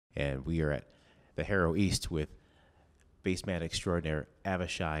And we are at the Harrow East with bassman extraordinaire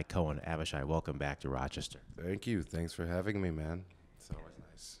Avishai Cohen. Avishai, welcome back to Rochester. Thank you. Thanks for having me, man. It's always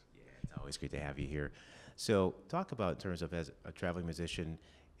nice. Yeah, it's always great to have you here. So, talk about in terms of as a traveling musician,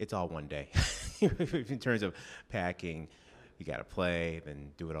 it's all one day. In terms of packing, you got to play,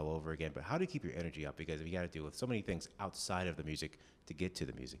 then do it all over again. But how do you keep your energy up? Because you got to deal with so many things outside of the music to get to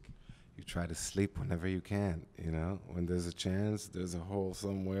the music. You try to sleep whenever you can, you know. When there's a chance, there's a hole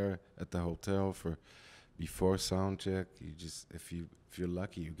somewhere at the hotel for before sound check. You just, if you're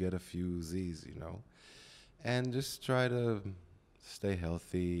lucky, you get a few Z's, you know. And just try to stay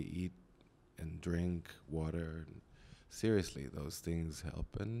healthy, eat and drink water. Seriously, those things help,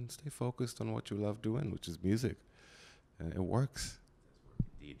 and stay focused on what you love doing, which is music. And it works.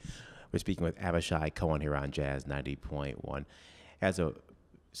 Indeed. We're speaking with Avishai Cohen here on Jazz 90.1. As a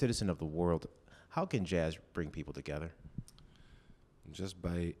citizen of the world, how can jazz bring people together? Just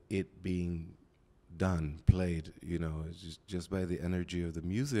by it being done, played, you know, it's just by the energy of the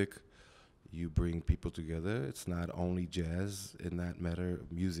music, you bring people together. It's not only jazz in that matter,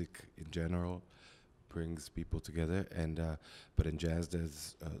 music in general brings people together, and but in jazz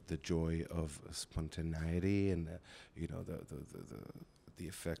there's the joy of spontaneity, and you know, the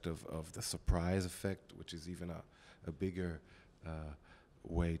effect of the surprise effect, which is even a bigger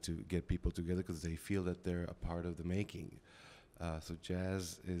way to get people together because they feel that they're a part of the making. So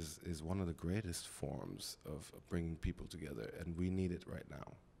jazz is one of the greatest forms of bringing people together, and we need it right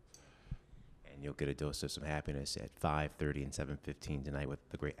now. And you'll get a dose of some happiness at 5:30 and 7:15 tonight with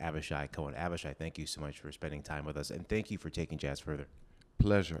the great Avishai Cohen. Avishai, thank you so much for spending time with us, and thank you for taking jazz further.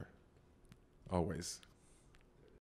 Pleasure. Always.